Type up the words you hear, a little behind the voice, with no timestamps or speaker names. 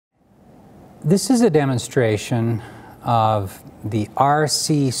This is a demonstration of the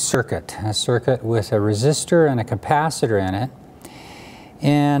RC circuit, a circuit with a resistor and a capacitor in it,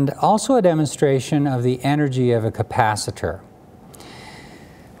 and also a demonstration of the energy of a capacitor.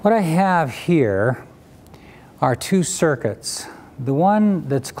 What I have here are two circuits. The one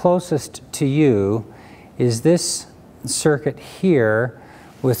that's closest to you is this circuit here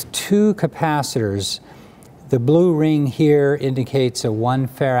with two capacitors. The blue ring here indicates a 1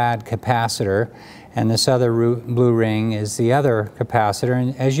 farad capacitor, and this other blue ring is the other capacitor.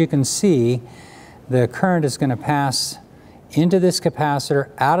 And as you can see, the current is going to pass into this capacitor,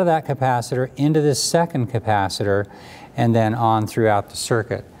 out of that capacitor, into this second capacitor, and then on throughout the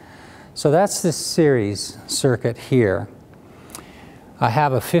circuit. So that's this series circuit here. I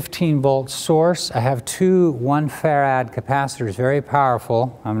have a 15-volt source. I have two 1 farad capacitors, very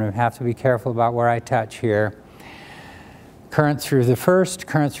powerful. I'm going to have to be careful about where I touch here. Current through the first,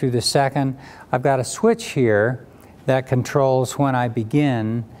 current through the second. I've got a switch here that controls when I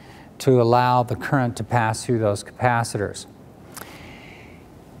begin to allow the current to pass through those capacitors.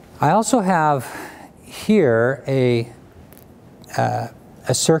 I also have here a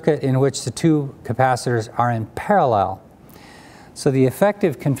circuit in which the two capacitors are in parallel. So the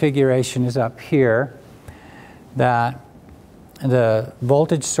effective configuration is up here, that the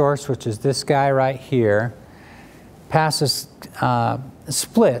voltage source, which is this guy right here,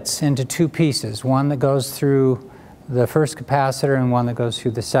 splits into two pieces, one that goes through the first capacitor and one that goes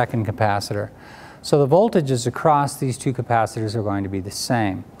through the second capacitor. So the voltages across these two capacitors are going to be the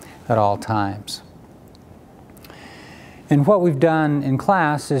same at all times. And what we've done in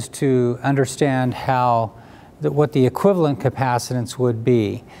class is to understand what the equivalent capacitance would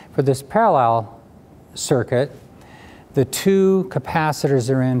be. For this parallel circuit, the two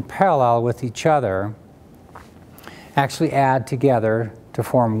capacitors are in parallel with each other, actually add together to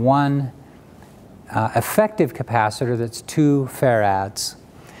form one effective capacitor that's 2 farads.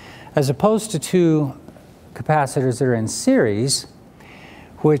 As opposed to two capacitors that are in series,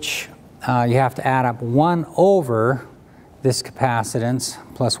 which you have to add up 1 over this capacitance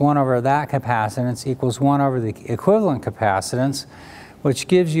plus 1 over that capacitance equals 1 over the equivalent capacitance, which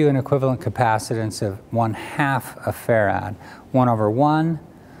gives you an equivalent capacitance of 1/2 a farad. 1 over 1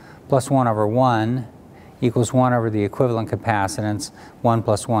 plus 1 over 1 equals 1 over the equivalent capacitance. 1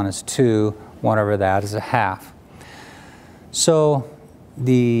 plus 1 is 2. 1 over that is 1/2. So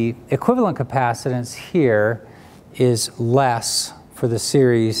the equivalent capacitance here is less for the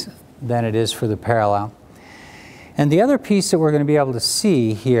series than it is for the parallel. And the other piece that we're going to be able to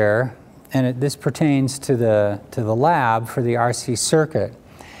see here, and this pertains to the lab for the RC circuit,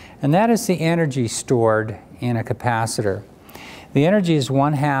 and that is the energy stored in a capacitor. The energy is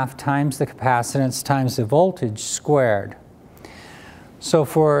 1/2 times the capacitance times the voltage squared. So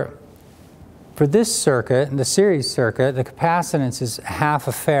for this circuit, the series circuit, the capacitance is 1/2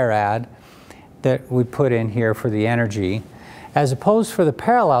 a farad that we put in here for the energy. As opposed for the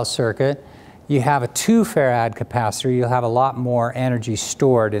parallel circuit, you have a 2 farad capacitor. You'll have a lot more energy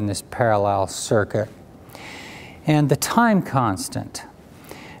stored in this parallel circuit. And the time constant.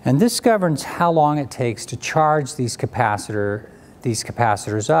 And this governs how long it takes to charge these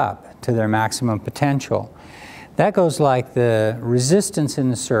capacitors up to their maximum potential. That goes like the resistance in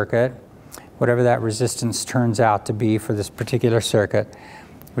the circuit, whatever that resistance turns out to be for this particular circuit,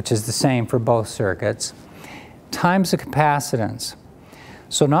 which is the same for both circuits, times the capacitance.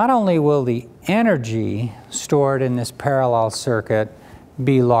 So not only will the energy stored in this parallel circuit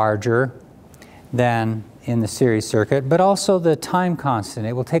be larger than in the series circuit, but also the time constant.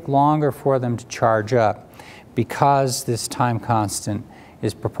 It will take longer for them to charge up because this time constant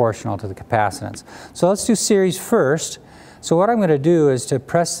is proportional to the capacitance. So let's do series first. So what I'm going to do is to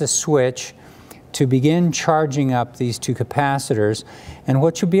press the switch to begin charging up these two capacitors. And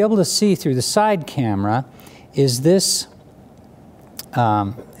what you'll be able to see through the side camera is this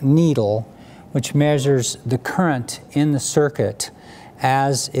needle, which measures the current in the circuit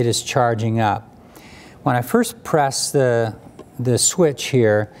as it is charging up. When I first press the switch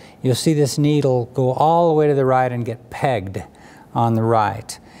here, you'll see this needle go all the way to the right and get pegged on the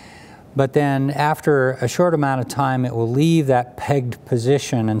right. But then after a short amount of time, it will leave that pegged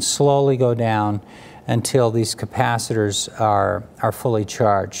position and slowly go down until these capacitors are fully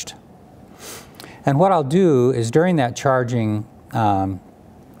charged. And what I'll do is during that charging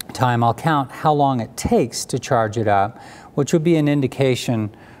time, I'll count how long it takes to charge it up, which will be an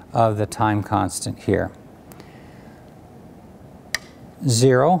indication of the time constant here.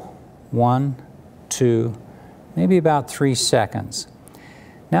 0, 1, 2, maybe about 3 seconds.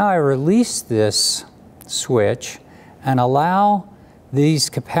 Now I release this switch and allow these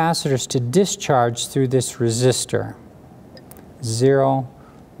capacitors to discharge through this resistor. 0,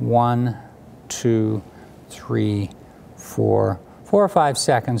 1, 2, 3, 4 or 5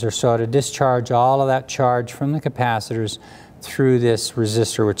 seconds or so to discharge all of that charge from the capacitors through this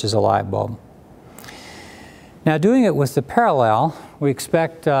resistor, which is a light bulb. Now, doing it with the parallel, we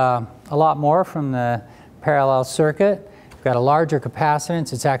expect a lot more from the parallel circuit. We've got a larger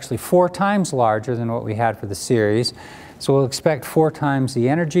capacitance. It's actually 4 times larger than what we had for the series. So we'll expect 4 times the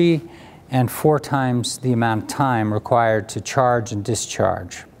energy and 4 times the amount of time required to charge and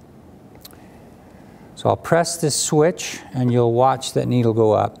discharge. So I'll press this switch and you'll watch that needle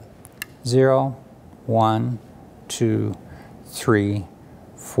go up. 0, 1, 2, 3,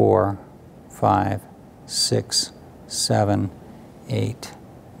 4, 5, 6, 7, 8,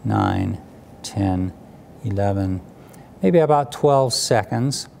 9, 10, 11, maybe about 12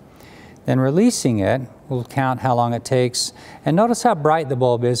 seconds. Then releasing it, we'll count how long it takes. And notice how bright the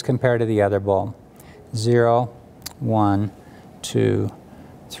bulb is compared to the other bulb. 0, 1, 2,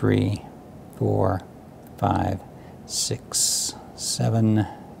 3, 4, 5, 6, 7,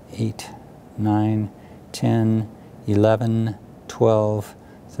 8, 9, 10, 11, 12,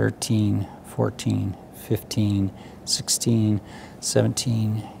 13, 14, 15, 16,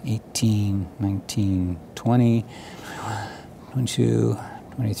 17, 18, 19, 20, 22,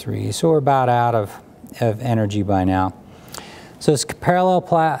 23. So we're about out of energy by now. So this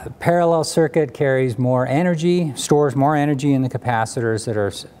parallel circuit carries more energy, stores more energy in the capacitors that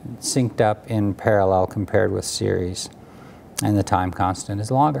are synced up in parallel compared with series. And the time constant is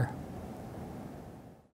longer.